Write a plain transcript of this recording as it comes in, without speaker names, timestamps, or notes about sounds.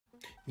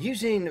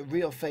Using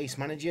real face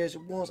managers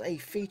was a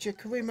feature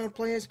career mode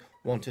players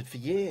wanted for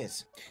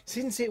years.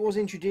 Since it was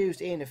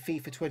introduced in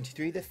FIFA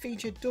 23, the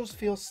feature does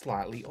feel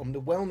slightly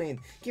underwhelming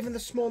given the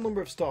small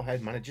number of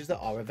starhead managers that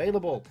are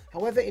available.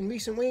 However, in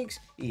recent weeks,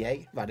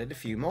 EA have added a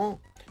few more.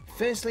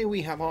 Firstly,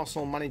 we have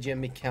Arsenal manager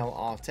Mikel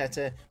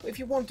Arteta, but if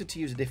you wanted to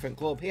use a different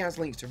club, he has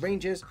links to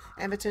Rangers,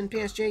 Everton,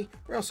 PSG,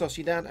 Real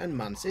Sociedad and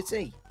Man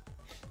City.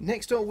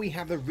 Next up, we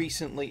have the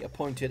recently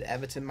appointed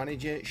Everton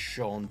manager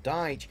Sean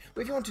Dyche,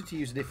 but if you wanted to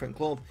use a different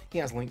club, he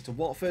has links to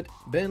Watford,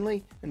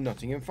 Burnley and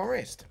Nottingham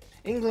Forest.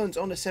 England's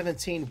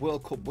under-17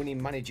 World Cup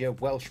winning manager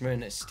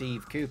Welshman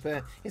Steve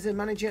Cooper is the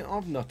manager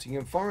of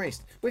Nottingham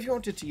Forest, but if you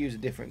wanted to use a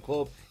different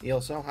club, he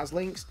also has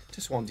links to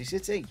Swansea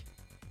City.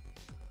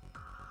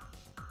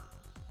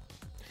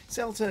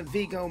 Celta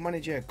Vigo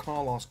manager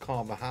Carlos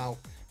Carvajal,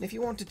 and if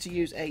you wanted to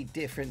use a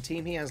different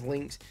team, he has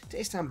links to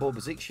Istanbul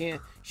Besiktas,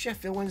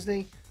 Sheffield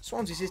Wednesday,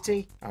 Swansea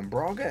City and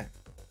Braga.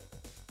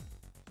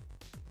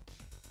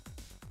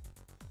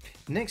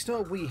 Next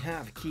up we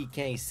have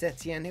Quique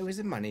Setien, who is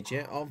the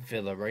manager of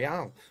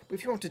Villarreal, but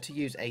if you wanted to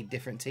use a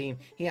different team,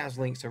 he has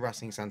links to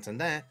Racing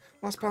Santander,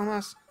 Las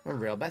Palmas and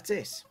Real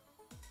Betis.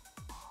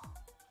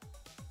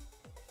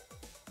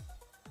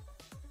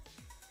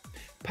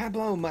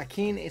 Pablo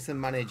Makin is the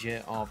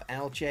manager of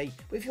Elche,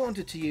 but if you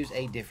wanted to use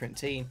a different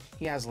team,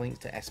 he has links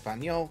to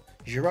Espanyol,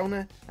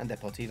 Girona and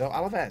Deportivo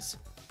Alaves.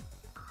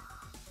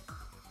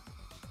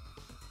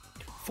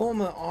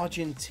 Former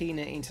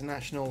Argentina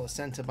international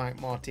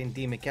centre-back Martin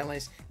Di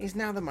Michelis is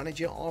now the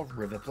manager of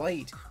River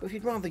Plate, but if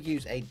you'd rather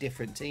use a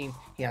different team,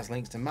 he has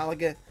links to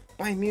Malaga,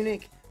 Bayern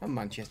Munich and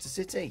Manchester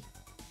City.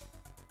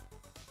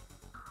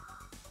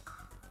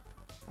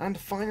 And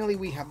finally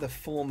we have the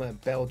former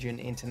Belgian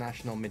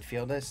international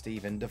midfielder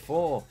Steven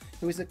Defour,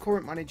 who is the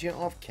current manager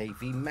of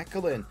KV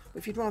Mechelen, but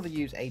if you'd rather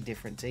use a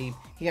different team,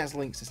 he has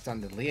links to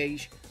Standard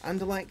Liège,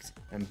 Anderlecht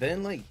and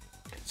Burnley.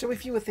 So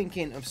if you were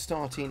thinking of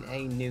starting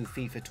a new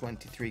FIFA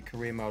 23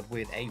 career mode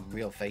with a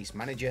real face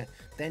manager,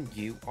 then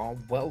you are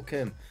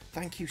welcome.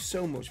 Thank you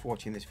so much for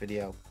watching this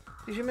video.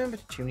 Please remember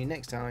to tune in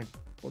next time.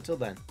 Until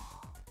then,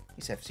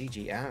 it's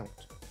FCG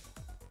out.